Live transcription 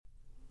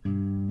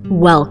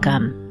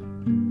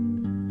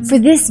Welcome. For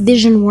this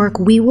vision work,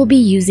 we will be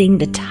using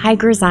the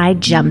Tiger's Eye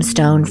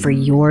Gemstone for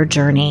your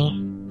journey.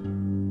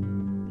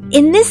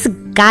 In this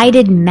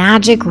guided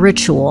magic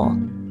ritual,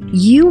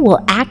 you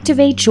will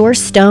activate your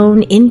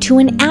stone into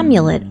an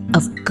amulet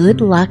of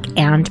good luck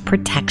and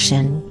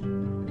protection.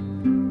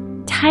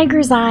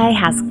 Tiger's Eye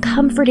has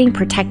comforting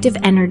protective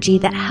energy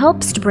that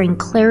helps to bring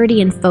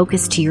clarity and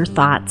focus to your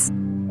thoughts.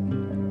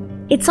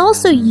 It's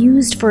also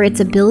used for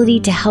its ability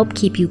to help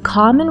keep you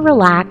calm and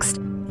relaxed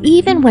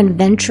even when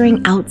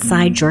venturing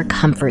outside your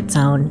comfort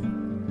zone.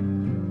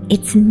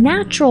 Its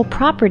natural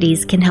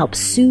properties can help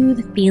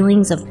soothe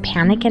feelings of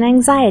panic and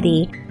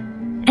anxiety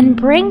and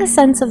bring a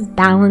sense of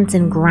balance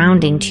and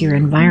grounding to your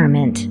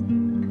environment.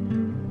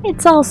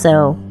 It's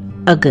also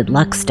a good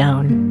luck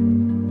stone.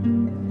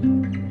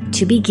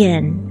 To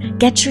begin,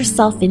 get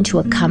yourself into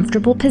a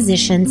comfortable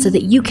position so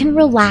that you can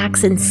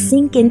relax and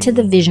sink into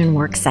the vision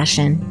work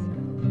session.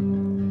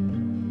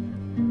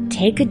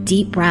 Take a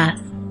deep breath,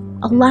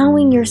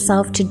 allowing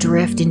yourself to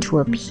drift into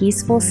a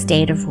peaceful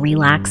state of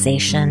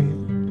relaxation.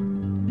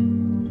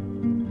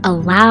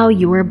 Allow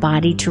your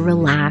body to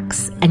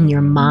relax and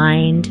your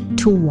mind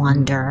to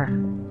wander.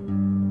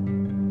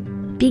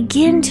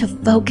 Begin to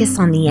focus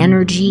on the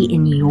energy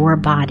in your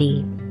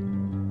body.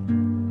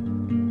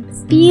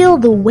 Feel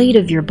the weight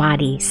of your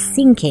body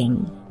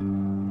sinking.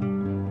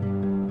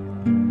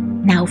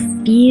 Now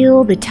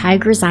feel the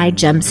Tiger's Eye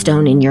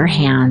Gemstone in your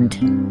hand.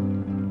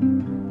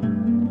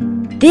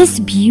 This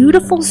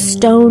beautiful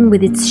stone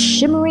with its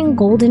shimmering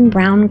golden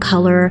brown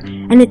color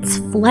and its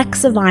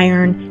flecks of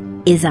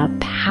iron is a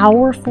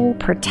powerful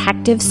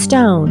protective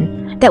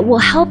stone that will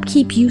help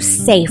keep you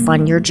safe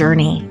on your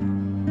journey.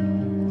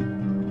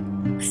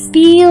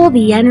 Feel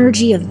the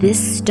energy of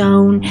this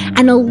stone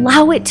and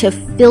allow it to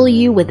fill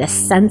you with a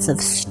sense of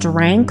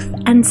strength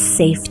and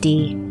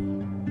safety.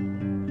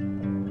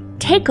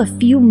 Take a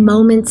few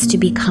moments to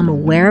become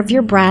aware of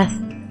your breath,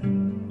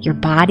 your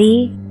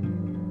body,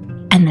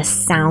 and the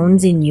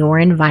sounds in your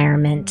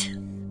environment.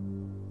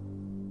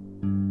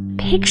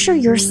 Picture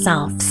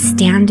yourself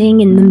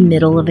standing in the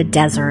middle of a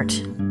desert.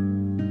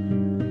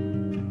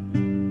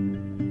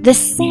 The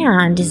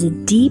sand is a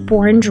deep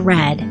orange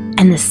red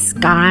and the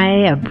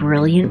sky a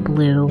brilliant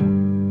blue.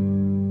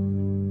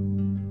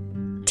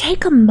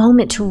 Take a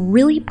moment to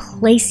really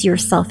place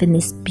yourself in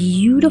this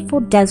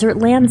beautiful desert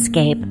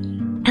landscape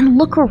and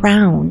look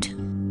around.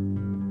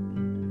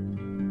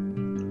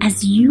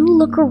 As you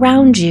look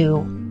around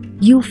you,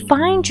 you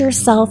find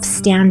yourself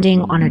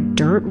standing on a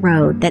dirt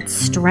road that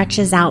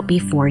stretches out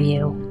before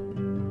you.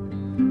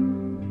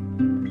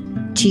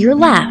 To your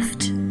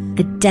left,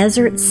 the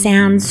desert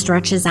sand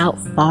stretches out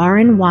far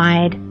and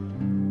wide,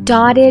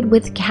 dotted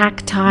with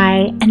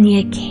cacti and the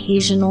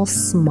occasional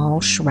small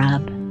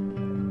shrub.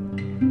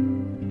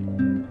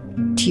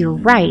 To your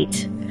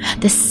right,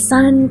 the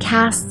sun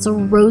casts a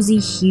rosy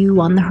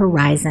hue on the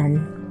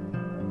horizon.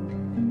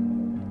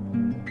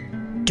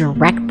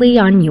 Directly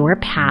on your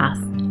path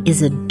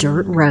is a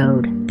dirt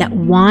road that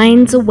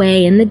winds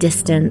away in the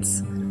distance,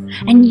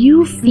 and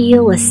you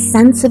feel a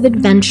sense of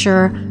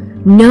adventure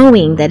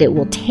knowing that it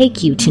will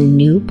take you to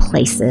new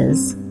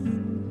places.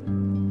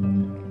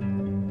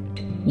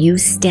 You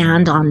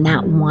stand on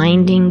that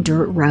winding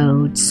dirt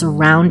road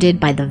surrounded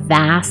by the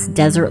vast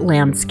desert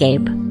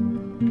landscape.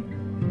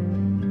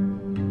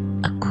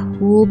 A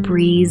cool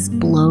breeze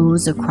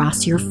blows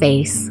across your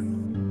face.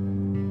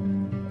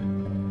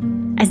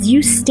 As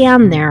you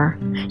stand there,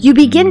 you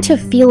begin to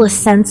feel a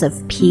sense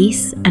of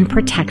peace and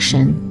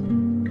protection.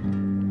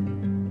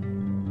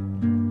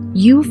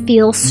 You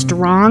feel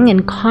strong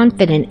and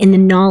confident in the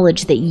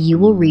knowledge that you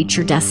will reach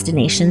your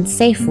destination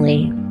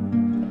safely.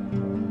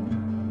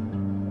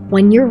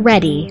 When you're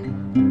ready,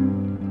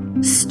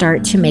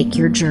 start to make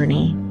your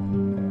journey.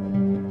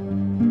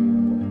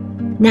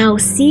 Now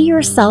see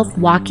yourself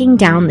walking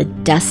down the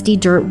dusty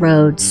dirt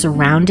road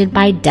surrounded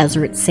by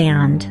desert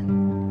sand.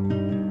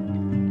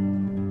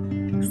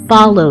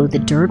 Follow the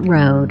dirt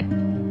road,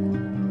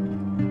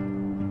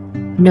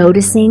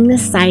 noticing the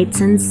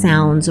sights and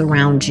sounds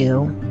around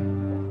you.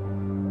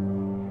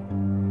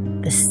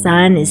 The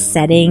sun is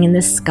setting in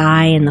the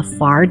sky in the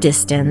far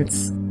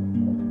distance,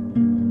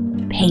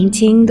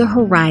 painting the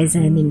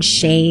horizon in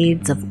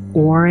shades of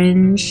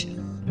orange,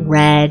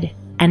 red,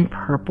 and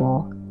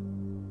purple.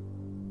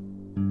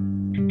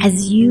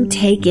 As you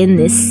take in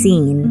this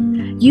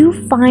scene,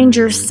 you find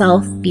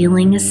yourself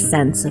feeling a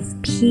sense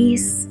of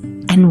peace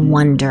and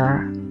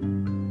wonder.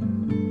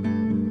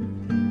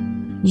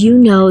 You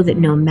know that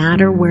no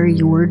matter where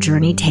your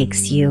journey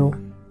takes you,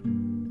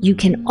 you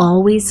can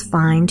always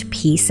find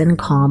peace and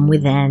calm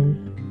within.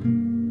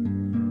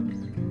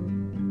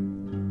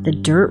 The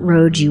dirt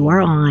road you are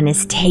on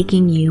is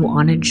taking you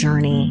on a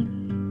journey.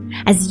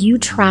 As you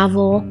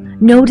travel,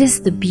 notice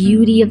the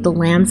beauty of the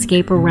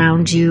landscape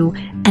around you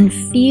and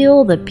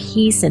feel the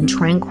peace and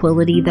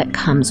tranquility that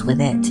comes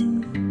with it.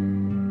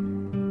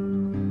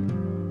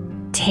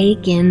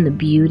 Take in the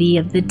beauty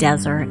of the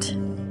desert.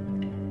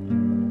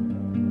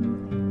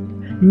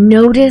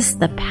 Notice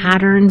the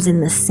patterns in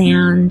the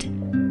sand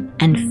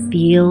and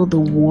feel the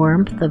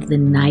warmth of the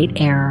night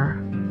air.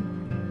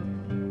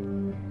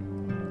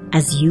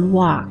 As you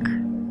walk,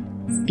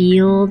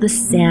 feel the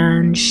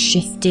sand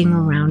shifting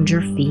around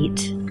your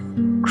feet,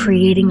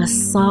 creating a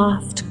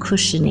soft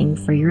cushioning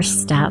for your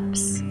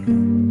steps.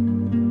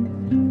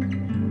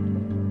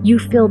 You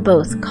feel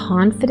both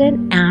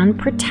confident and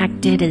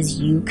protected as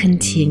you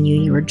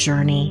continue your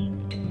journey.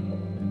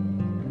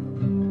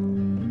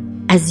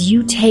 As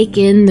you take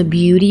in the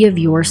beauty of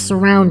your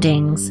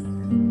surroundings,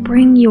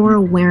 bring your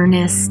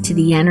awareness to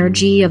the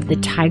energy of the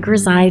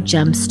tiger's eye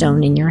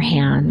gemstone in your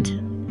hand.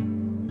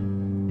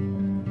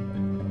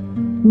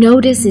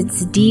 Notice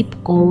its deep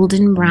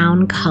golden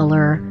brown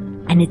color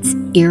and its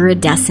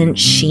iridescent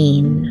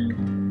sheen.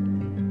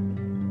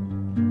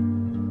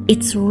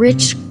 Its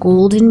rich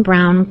golden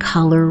brown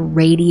color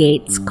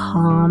radiates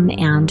calm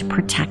and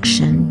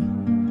protection.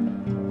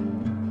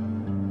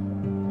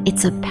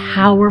 It's a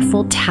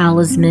powerful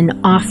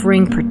talisman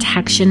offering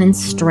protection and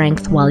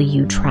strength while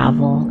you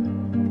travel.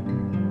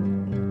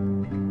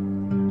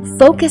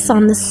 Focus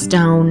on the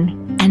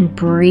stone and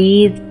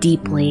breathe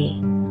deeply.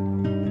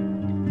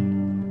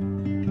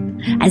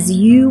 As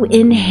you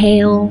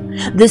inhale,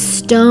 the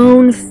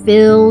stone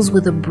fills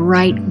with a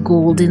bright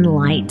golden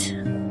light.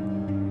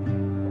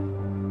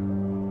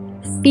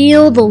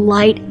 Feel the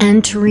light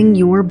entering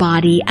your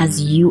body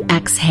as you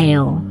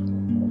exhale.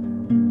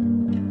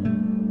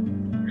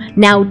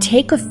 Now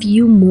take a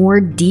few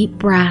more deep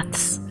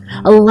breaths,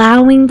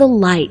 allowing the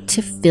light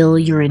to fill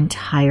your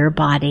entire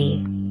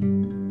body.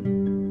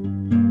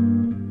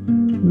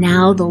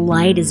 Now the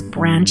light is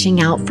branching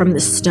out from the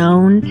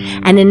stone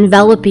and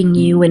enveloping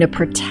you in a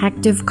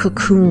protective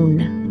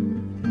cocoon.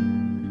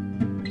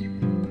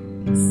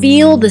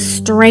 Feel the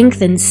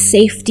strength and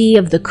safety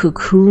of the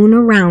cocoon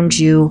around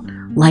you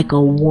like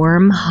a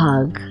warm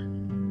hug.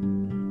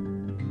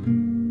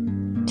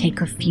 Take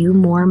a few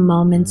more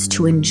moments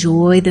to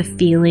enjoy the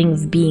feeling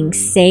of being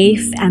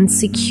safe and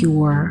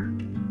secure.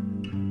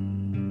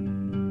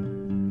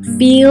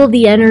 Feel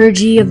the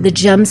energy of the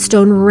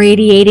gemstone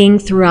radiating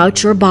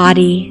throughout your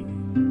body.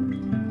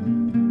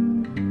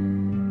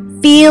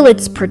 Feel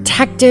its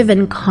protective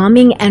and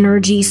calming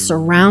energy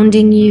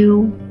surrounding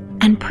you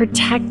and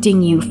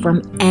protecting you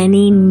from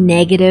any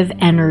negative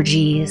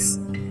energies.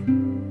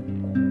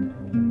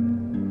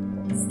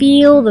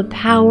 Feel the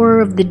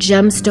power of the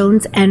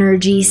gemstone's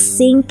energy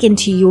sink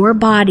into your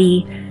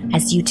body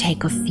as you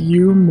take a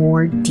few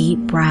more deep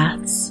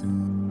breaths.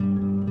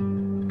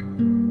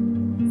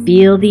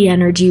 Feel the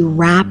energy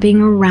wrapping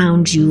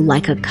around you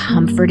like a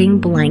comforting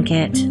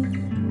blanket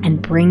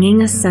and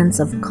bringing a sense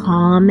of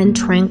calm and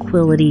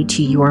tranquility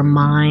to your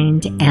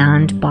mind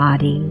and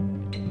body.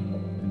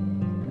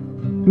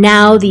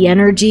 Now the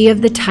energy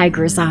of the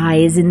tiger's eye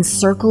is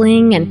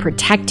encircling and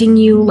protecting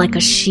you like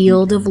a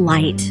shield of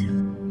light.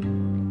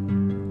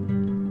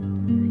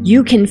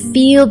 You can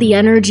feel the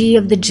energy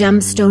of the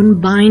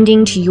gemstone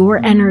binding to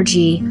your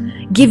energy,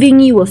 giving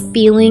you a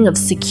feeling of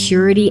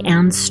security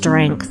and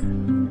strength.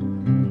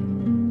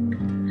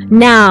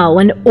 Now,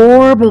 an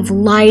orb of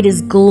light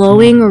is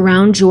glowing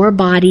around your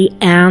body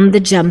and the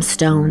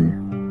gemstone.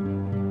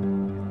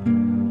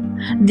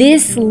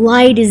 This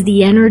light is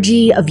the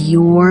energy of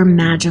your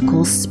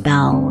magical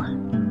spell.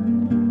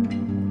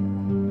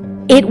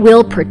 It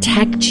will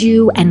protect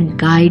you and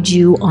guide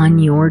you on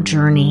your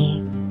journey.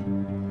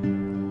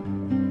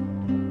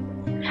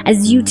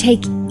 As you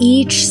take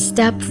each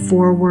step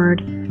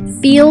forward,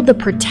 feel the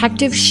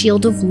protective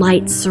shield of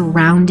light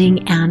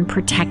surrounding and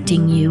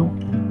protecting you.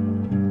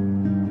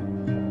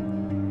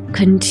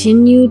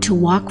 Continue to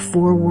walk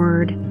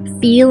forward,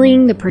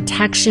 feeling the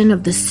protection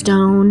of the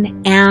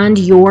stone and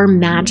your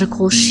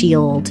magical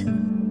shield.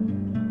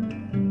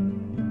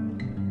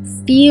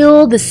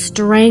 Feel the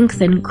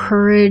strength and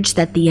courage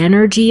that the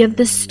energy of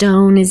the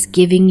stone is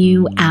giving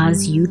you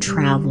as you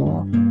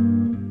travel.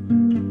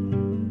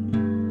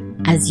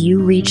 As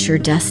you reach your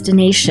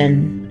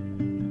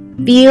destination,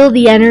 feel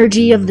the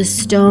energy of the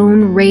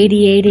stone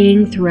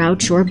radiating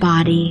throughout your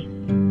body.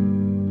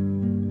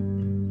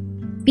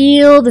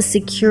 Feel the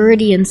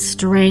security and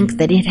strength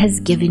that it has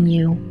given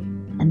you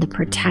and the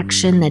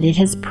protection that it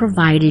has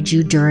provided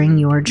you during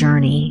your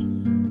journey.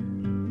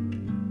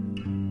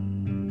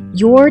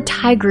 Your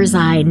tiger's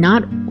eye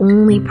not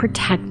only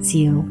protects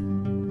you,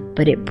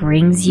 but it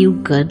brings you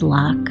good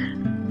luck.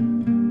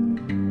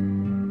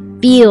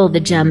 Feel the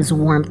gem's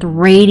warmth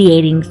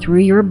radiating through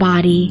your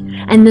body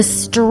and the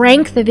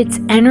strength of its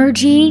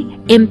energy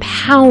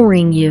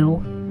empowering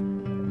you.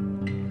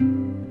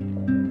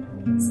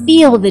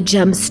 Feel the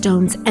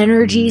gemstone's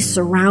energy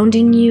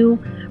surrounding you,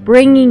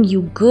 bringing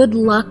you good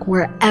luck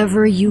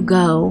wherever you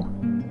go.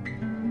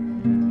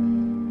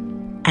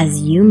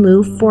 As you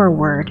move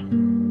forward,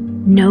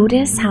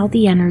 notice how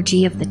the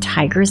energy of the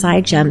tiger's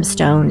eye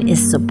gemstone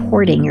is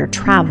supporting your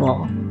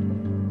travel.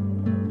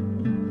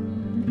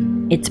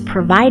 It's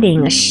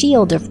providing a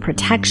shield of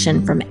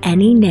protection from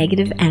any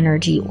negative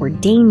energy or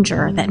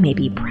danger that may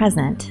be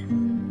present.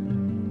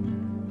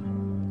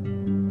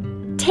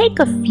 Take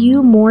a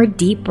few more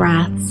deep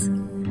breaths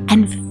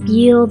and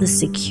feel the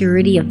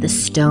security of the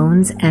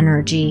stone's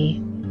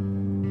energy.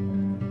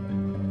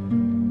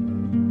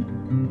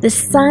 The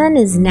sun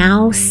is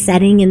now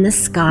setting in the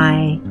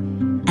sky,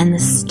 and the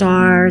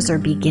stars are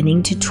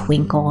beginning to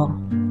twinkle.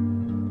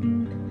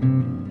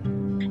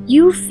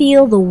 You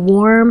feel the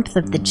warmth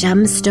of the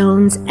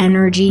gemstone's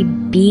energy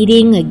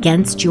beating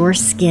against your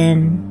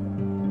skin.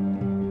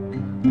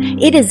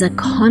 It is a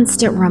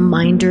constant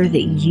reminder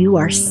that you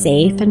are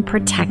safe and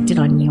protected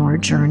on your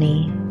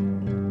journey.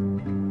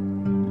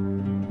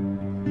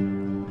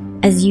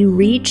 As you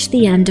reach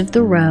the end of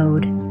the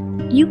road,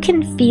 you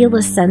can feel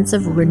a sense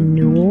of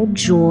renewal,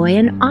 joy,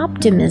 and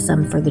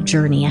optimism for the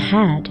journey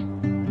ahead.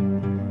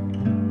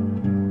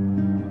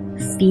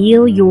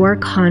 Feel your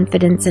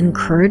confidence and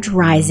courage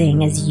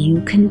rising as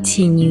you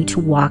continue to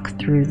walk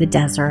through the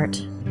desert.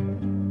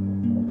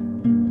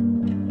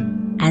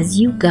 As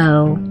you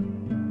go,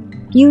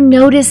 you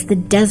notice the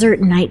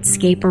desert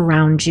nightscape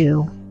around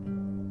you.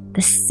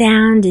 The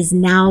sand is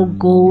now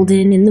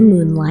golden in the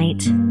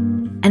moonlight,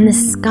 and the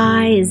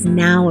sky is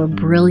now a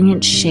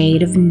brilliant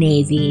shade of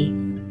navy.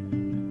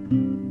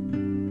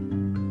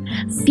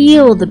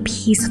 Feel the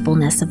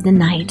peacefulness of the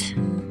night.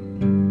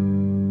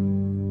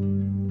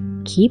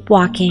 Keep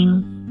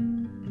walking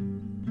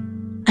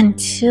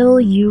until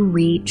you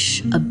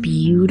reach a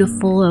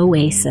beautiful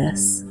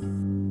oasis.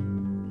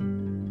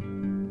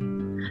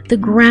 The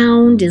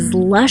ground is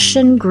lush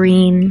and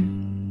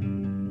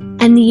green,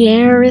 and the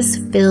air is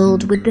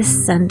filled with the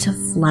scent of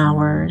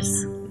flowers.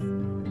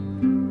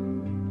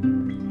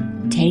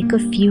 Take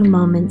a few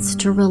moments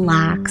to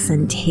relax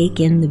and take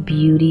in the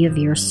beauty of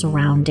your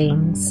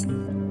surroundings.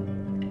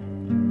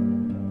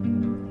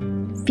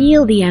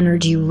 Feel the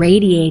energy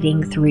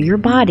radiating through your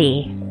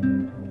body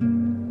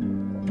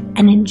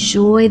and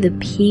enjoy the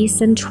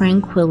peace and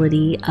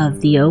tranquility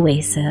of the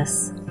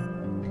oasis.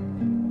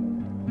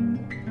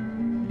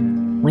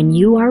 When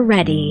you are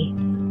ready,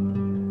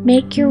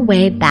 make your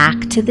way back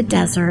to the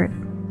desert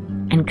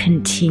and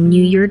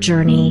continue your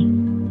journey.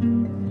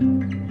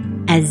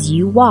 As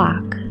you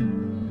walk,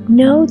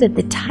 know that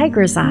the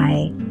tiger's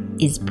eye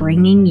is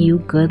bringing you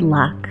good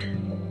luck.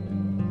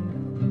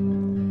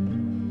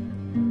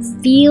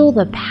 Feel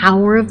the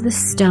power of the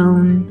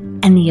stone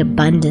and the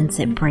abundance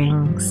it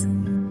brings.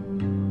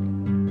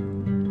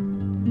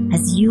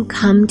 As you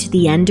come to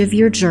the end of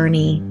your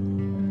journey,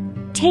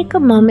 take a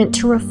moment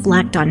to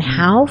reflect on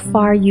how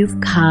far you've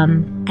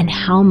come and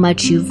how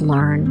much you've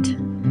learned.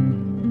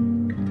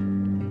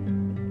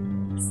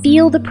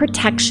 Feel the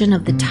protection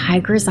of the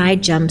tiger's eye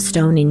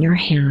gemstone in your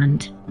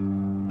hand,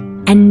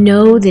 and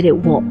know that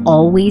it will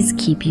always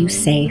keep you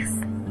safe.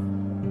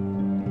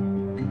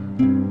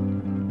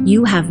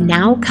 You have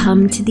now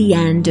come to the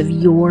end of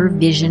your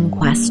Vision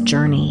Quest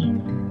journey.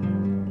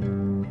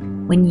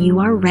 When you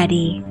are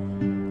ready,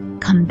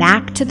 come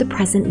back to the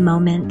present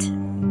moment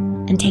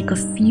and take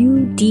a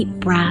few deep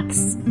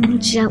breaths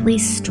and gently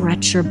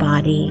stretch your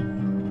body.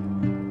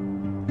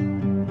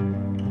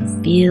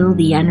 Feel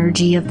the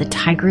energy of the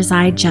tiger's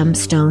eye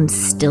gemstone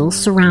still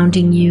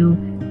surrounding you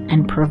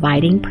and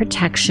providing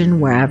protection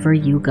wherever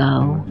you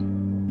go.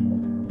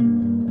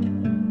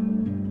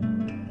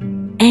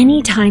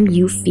 Anytime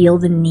you feel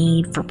the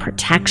need for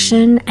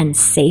protection and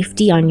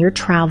safety on your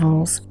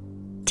travels,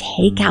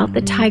 take out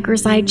the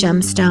tiger's eye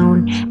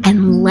gemstone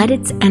and let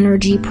its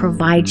energy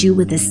provide you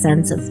with a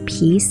sense of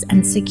peace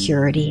and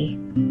security.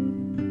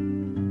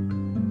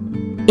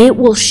 It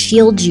will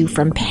shield you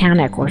from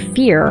panic or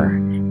fear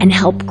and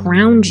help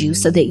ground you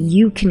so that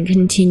you can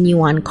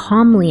continue on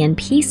calmly and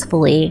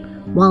peacefully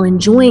while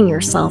enjoying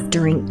yourself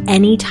during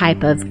any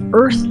type of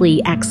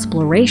earthly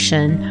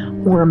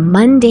exploration or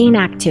mundane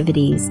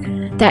activities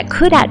that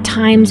could at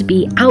times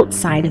be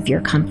outside of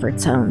your comfort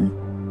zone.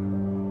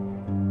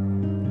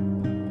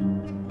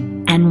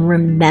 And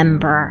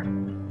remember,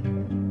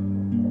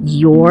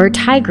 your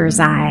tiger's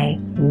eye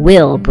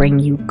will bring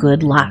you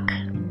good luck.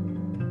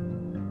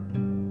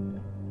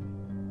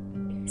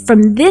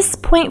 From this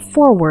point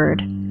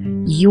forward,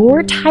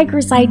 your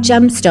tiger's eye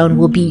gemstone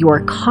will be your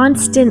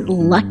constant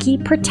lucky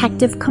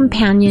protective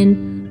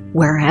companion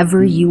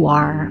wherever you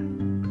are.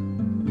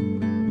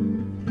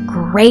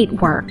 Great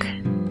work!